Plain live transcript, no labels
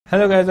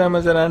Hello guys, I'm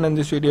Azhar and in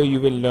this video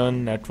you will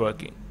learn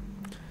networking.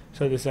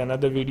 So this is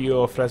another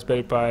video of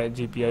Raspberry Pi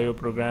GPIO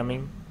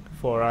programming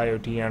for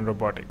IoT and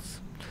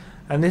robotics.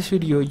 In this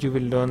video you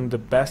will learn the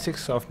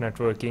basics of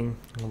networking.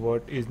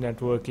 What is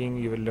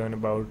networking? You will learn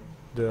about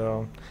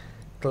the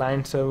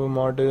client server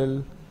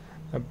model,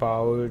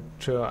 about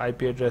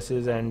IP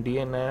addresses and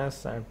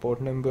DNS and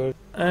port numbers.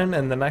 And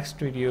in the next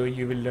video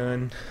you will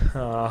learn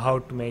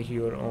how to make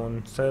your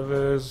own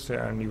servers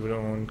and your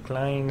own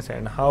clients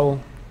and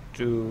how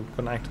to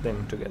connect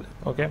them together.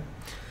 Okay,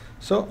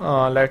 so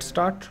let's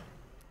start.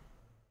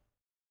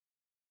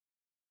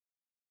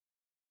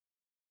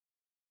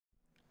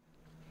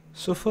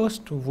 So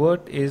first,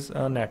 what is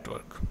a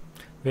network?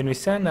 When we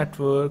say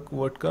network,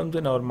 what comes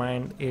in our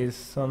mind is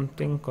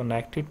something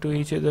connected to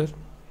each other.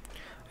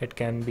 It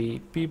can be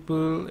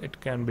people,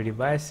 it can be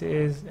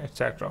devices,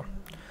 etc.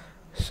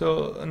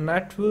 So a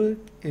network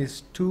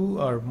is two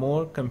or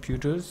more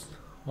computers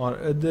or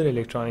other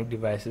electronic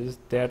devices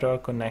that are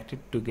connected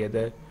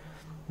together,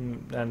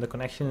 and the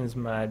connection is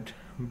made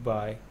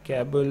by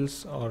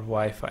cables or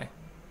Wi-Fi,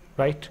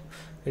 right?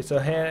 So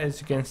here, as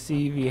you can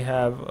see, we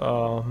have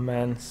a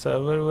main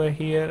server over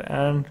here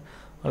and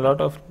a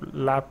lot of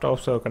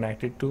laptops are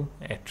connected to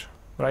it,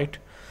 right?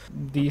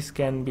 These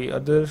can be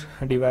other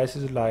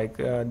devices like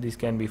these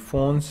can be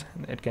phones,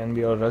 it can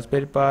be a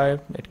Raspberry Pi,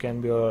 it can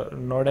be a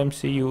Node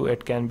MCU,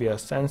 it can be a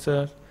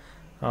sensor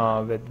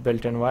with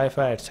built-in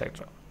Wi-Fi,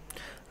 etc.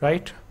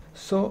 right?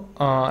 So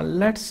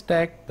let's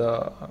take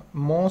the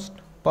most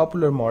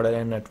popular model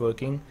in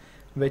networking,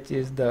 which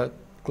is the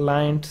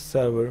client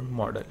server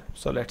model.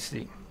 So let's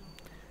see.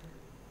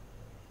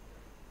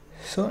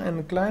 So in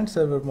the client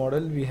server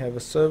model we have a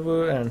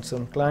server and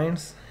some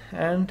clients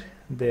and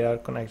they are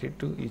connected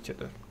to each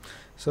other.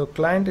 So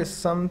client is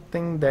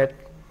something that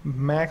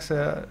makes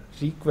a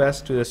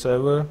request to the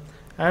server,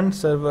 and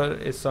server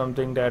is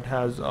something that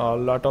has a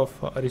lot of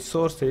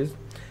resources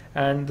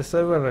and the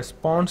server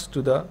responds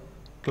to the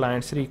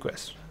client's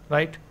request,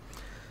 right?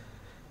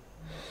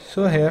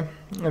 So here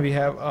we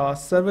have a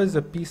server is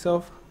a piece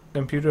of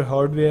computer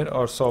hardware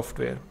or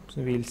software.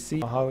 So we'll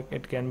see how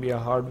it can be a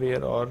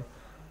hardware or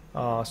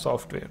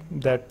software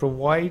that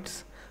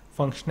provides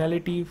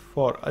functionality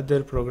for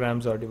other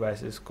programs or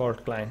devices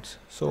called clients.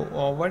 So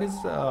what is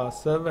a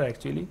server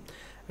actually?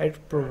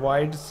 It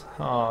provides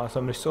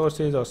some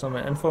resources or some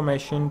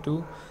information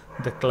to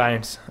the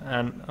clients,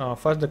 and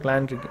first the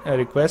client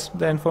requests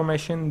the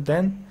information,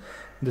 then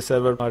the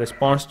server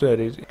responds to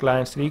a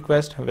client's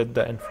request with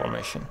the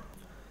information.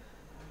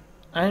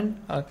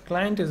 And a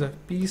client is a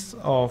piece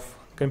of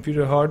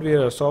computer hardware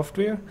or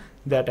software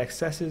that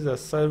accesses a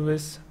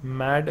service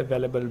made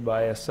available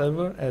by a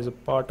server as a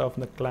part of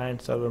the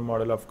client server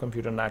model of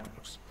computer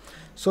networks.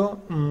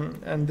 So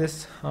in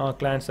this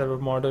client server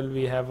model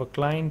we have a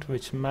client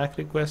which makes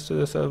requests to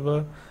the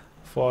server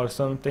for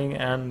something,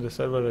 and the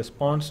server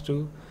responds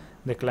to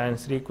the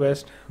client's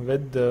request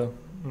with the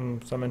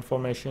some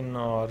information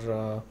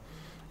or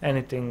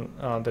anything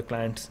the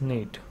clients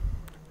need.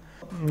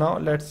 Now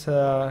let's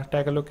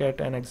take a look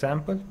at an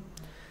example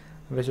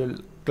which will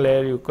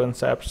clear you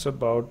concepts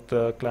about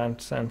the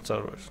clients and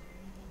servers.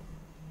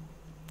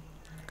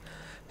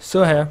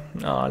 So here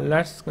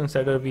let's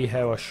consider we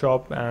have a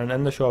shop, and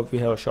in the shop we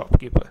have a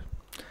shopkeeper.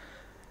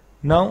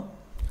 Now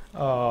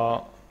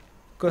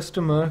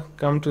customer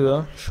come to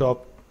the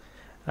shop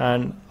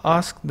and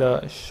ask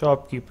the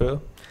shopkeeper,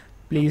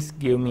 please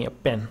give me a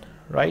pen,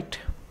 right?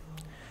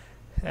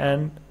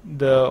 And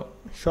the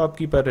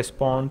shopkeeper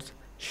responds,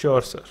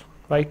 sure sir,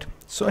 right?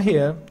 So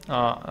here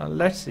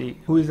let's see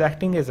who is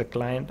acting as a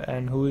client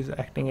and who is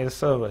acting as a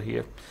server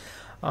here.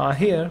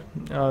 Here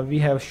we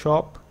have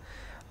shop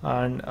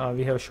and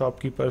we have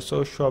shopkeeper.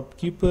 So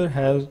shopkeeper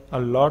has a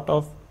lot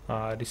of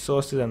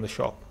resources in the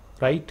shop,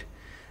 right?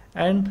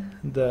 And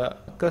the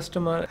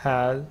customer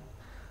has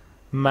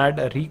made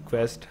a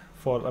request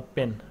for a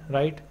pen,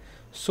 right?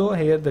 So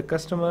here the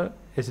customer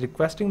is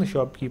requesting the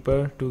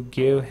shopkeeper to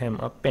give him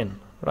a pen,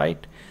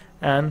 right?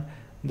 And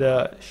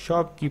the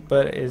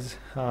shopkeeper is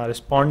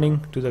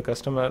responding to the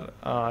customer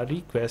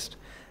request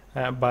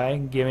by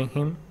giving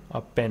him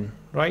a pen,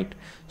 right?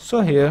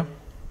 So here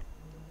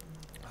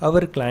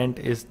our client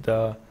is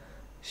the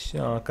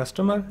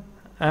customer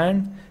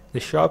and the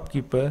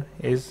shopkeeper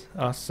is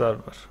a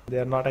server. They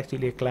are not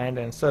actually a client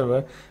and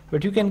server,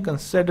 but you can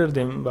consider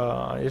them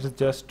it is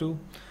just to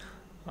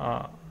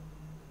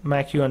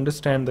make you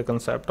understand the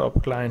concept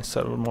of client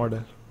server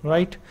model,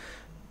 right?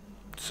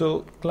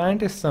 So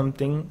client is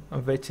something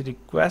which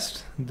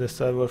requests the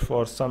server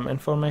for some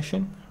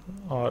information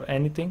or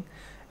anything,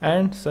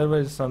 and server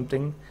is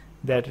something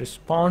that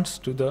responds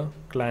to the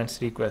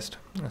client's request.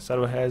 The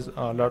server has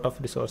a lot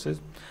of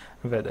resources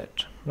with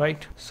it,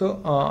 right?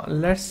 So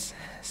let's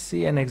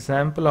see an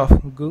example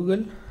of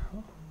Google.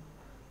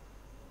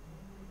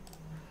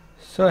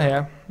 So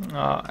here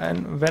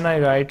and when I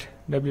write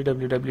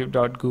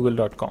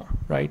www.google.com,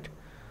 right?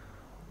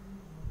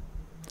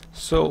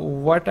 So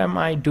what am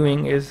I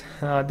doing is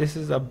this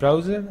is a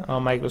browser,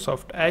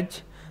 Microsoft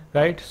Edge,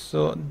 right?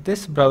 So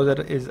this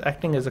browser is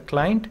acting as a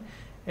client.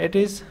 It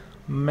is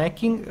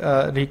making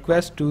a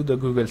request to the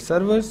Google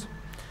servers,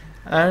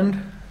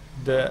 and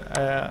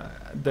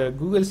the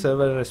Google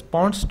server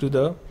responds to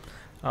the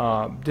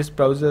this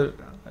browser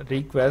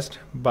request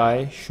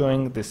by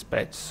showing this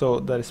page. So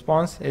the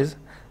response is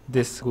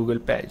this Google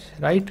page,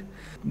 right?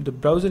 The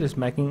browser is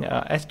making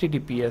a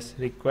HTTPS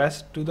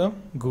request to the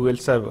Google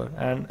server,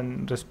 and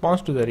in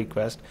response to the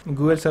request,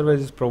 Google server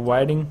is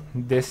providing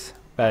this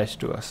page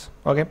to us.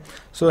 Okay,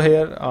 so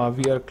here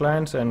we are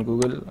clients and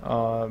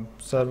Google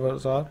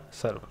servers are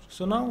servers.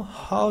 So now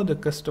how the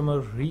customer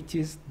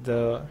reaches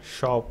the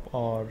shop,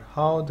 or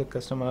how the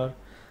customer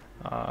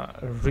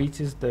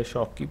reaches the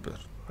shopkeeper,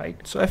 right?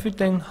 So if you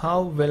think,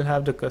 how will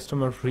have the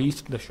customer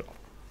reached the shop?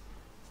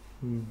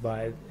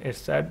 By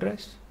its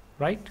address,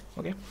 right?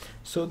 Okay,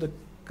 so the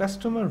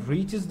customer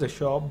reaches the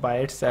shop by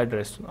its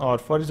address, or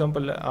for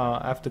example,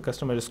 if the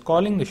customer is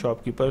calling the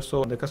shopkeeper,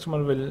 so the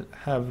customer will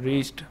have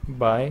reached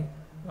by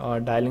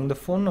dialing the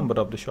phone number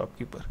of the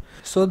shopkeeper.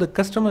 So the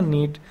customer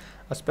need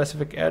a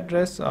specific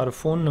address or a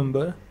phone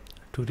number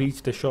to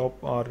reach the shop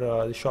or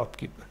the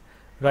shopkeeper,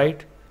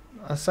 right?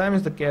 Same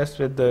is the case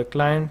with the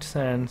clients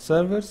and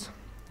servers.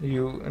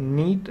 You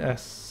need a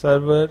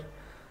server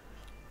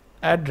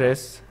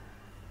address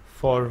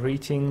for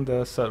reaching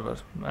the server,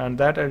 and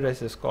that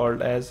address is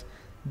called as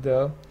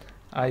the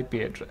IP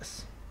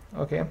address.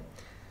 Okay,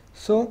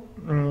 so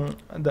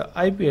the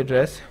IP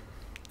address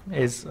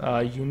is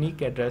a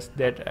unique address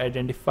that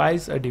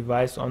identifies a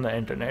device on the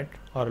internet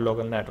or a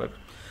local network.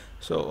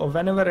 So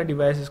whenever a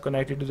device is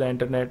connected to the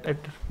internet,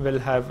 it will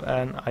have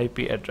an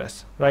IP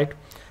address, right?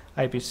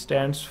 IP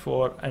stands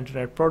for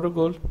Internet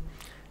Protocol,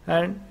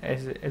 and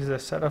it is a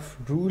set of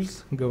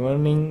rules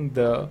governing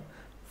the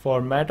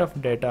format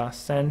of data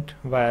sent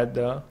via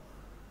the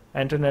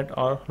internet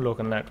or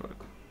local network,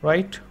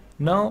 right?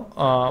 Now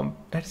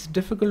it's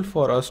difficult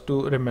for us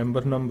to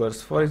remember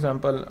numbers. For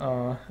example,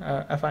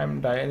 if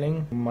I'm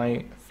dialing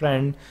my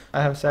friend,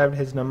 I have saved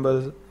his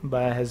numbers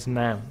by his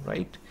name,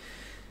 right?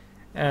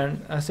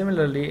 And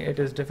similarly, it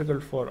is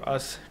difficult for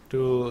us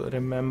to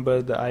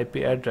remember the IP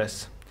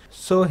address.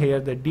 So here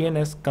the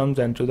DNS comes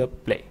into the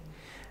play,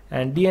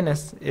 and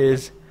DNS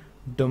is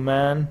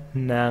Domain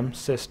Name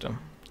System.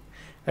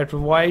 It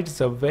provides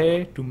a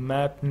way to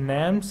map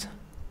names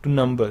to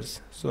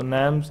numbers. So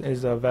names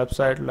is a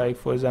website like,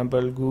 for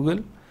example,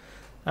 Google,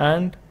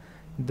 and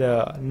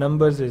the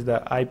numbers is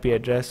the IP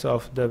address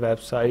of the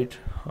website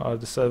or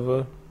the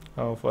server.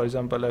 For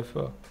example, if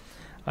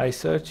I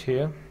search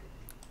here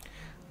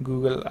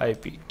Google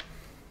IP,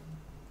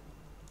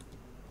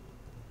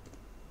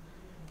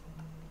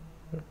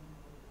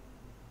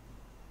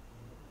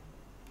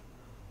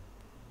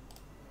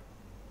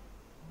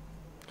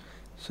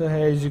 so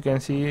here as you can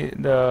see,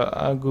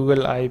 the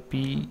Google IP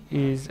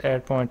is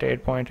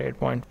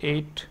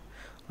 8.8.8.8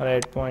 or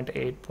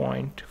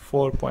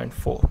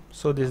 8.8.4.4.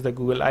 so this is the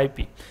Google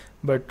IP,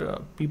 but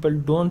people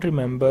don't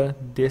remember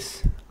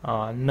this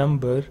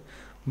number,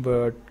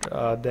 but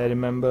they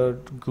remember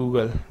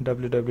Google,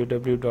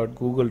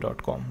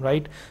 www.google.com,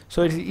 right?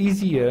 So it's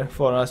easier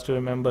for us to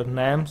remember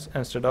names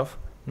instead of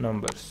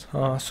numbers.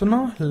 So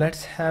now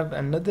let's have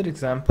another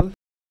example.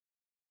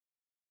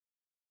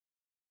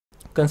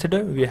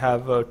 Consider we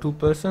have two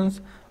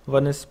persons,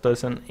 one is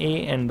person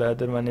A and the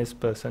other one is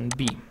person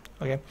B.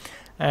 Okay,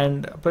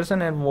 and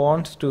person A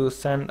wants to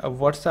send a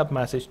WhatsApp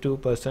message to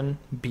person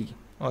B.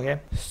 Okay,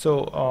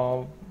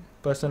 so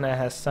person A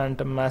has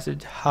sent a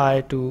message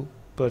hi to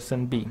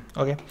person B.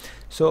 Okay,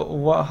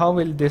 so how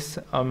will this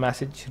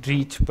message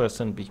reach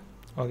person B?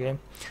 Okay,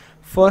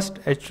 first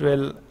it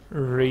will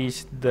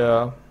reach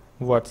the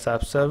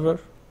WhatsApp server.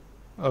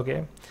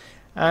 Okay,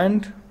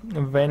 and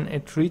when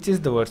it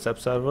reaches the WhatsApp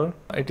server,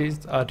 it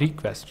is a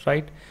request,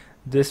 right?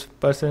 This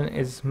person A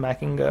is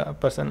making a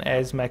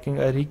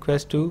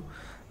request to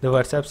the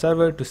WhatsApp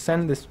server to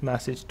send this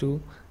message to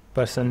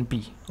person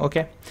B.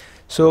 Okay,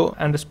 so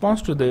in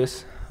response to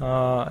this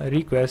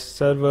request,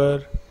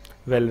 server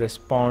will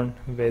respond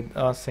with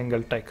a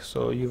single text.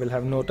 So you will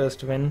have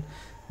noticed when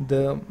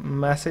the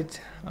message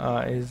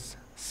is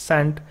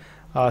sent,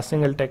 a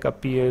single text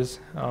appears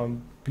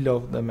below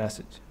the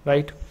message,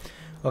 right?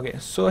 Okay,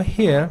 so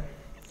here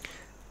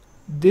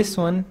this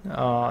one,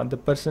 the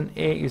person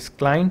A is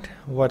client,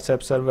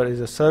 WhatsApp server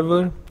is a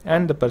server,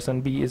 and the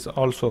person B is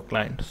also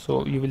client.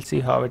 So you will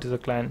see how it is a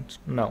client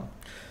now.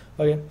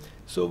 Okay,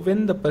 so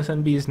when the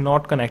person B is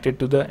not connected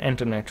to the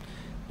internet,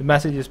 the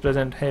message is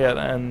present here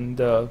and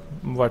the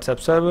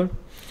WhatsApp server,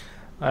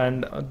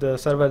 and the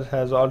server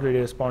has already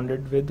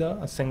responded with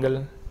a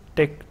single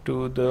tick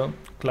to the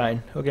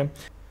client. Okay,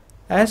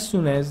 as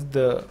soon as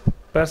the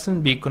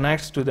person B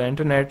connects to the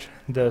internet,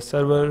 the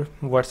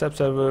WhatsApp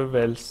server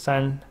will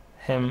send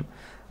him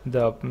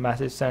the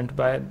message sent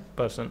by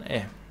person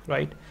A,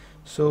 right?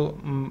 So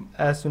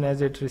as soon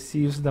as it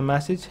receives the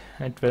message,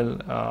 it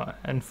will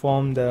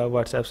inform the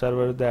WhatsApp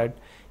server that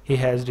he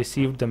has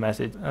received the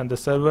message, and the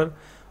server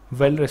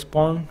will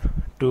respond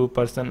to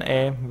person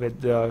A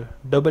with the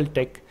double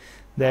tick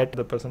that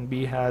the person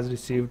B has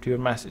received your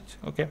message.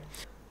 Okay,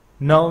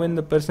 Now when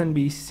the person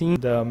B sees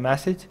the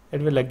message,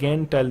 it will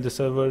again tell the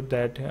server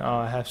that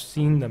I have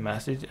seen the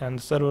message, and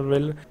the server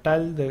will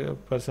tell the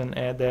person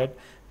A that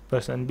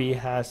person B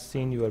has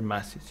seen your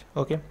message.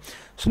 Okay,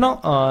 so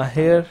now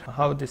here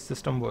how this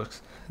system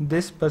works.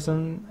 This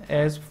person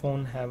A's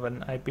phone have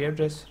an IP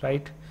address,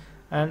 right,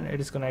 and it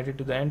is connected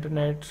to the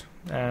internet,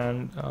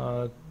 and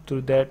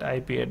through that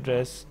IP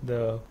address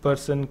the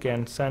person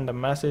can send a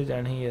message,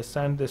 and he has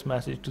sent this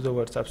message to the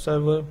WhatsApp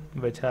server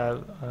which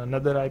have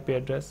another IP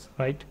address,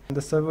 right.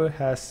 The server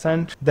has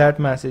sent that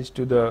message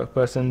to the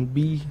person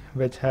B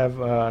which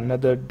have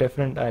another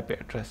different IP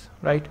address,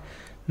 right.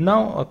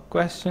 Now a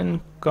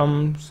question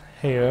comes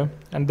here,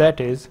 and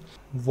that is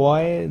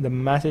why the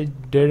message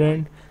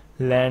didn't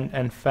land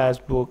on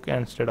Facebook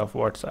instead of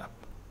WhatsApp.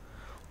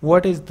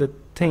 What is the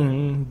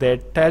thing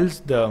that tells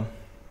the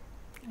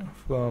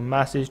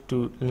message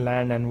to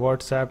land on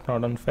WhatsApp,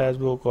 not on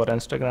Facebook or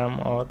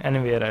Instagram or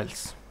anywhere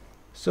else?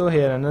 So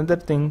here another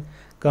thing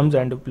comes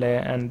into play,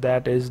 and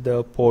that is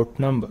the port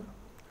number,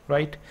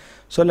 right.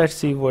 So let's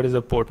see what is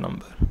a port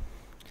number.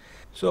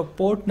 So a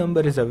port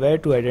number is a way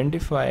to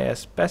identify a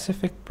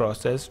specific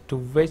process to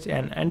which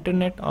an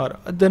internet or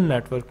other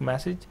network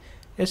message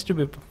is to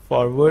be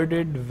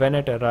forwarded when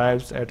it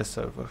arrives at a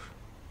server,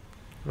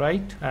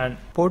 right. And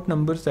port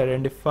numbers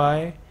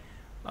identify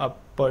a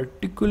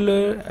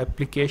particular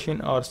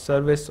application or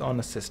service on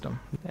a system.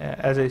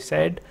 As I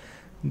said,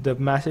 the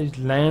message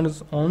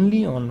lands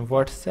only on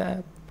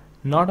WhatsApp,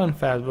 not on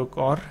Facebook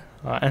or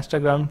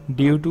Instagram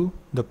due to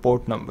the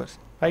port numbers,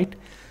 right.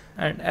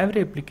 And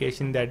every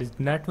application that is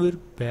network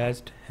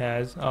based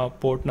has a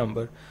port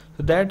number,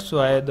 so that's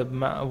why the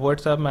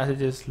WhatsApp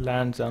messages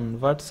lands on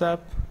WhatsApp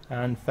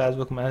and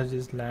Facebook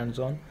messages lands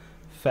on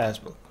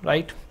Facebook,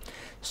 right.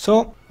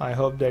 So I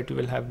hope that you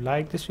will have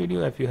liked this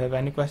video. If you have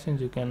any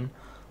questions, you can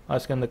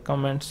ask in the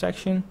comment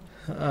section,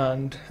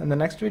 and in the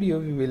next video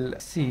we will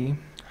see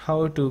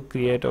how to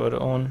create our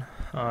own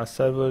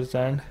servers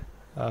and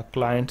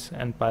clients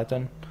in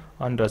Python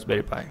on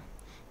Raspberry Pi.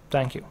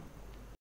 Thank you.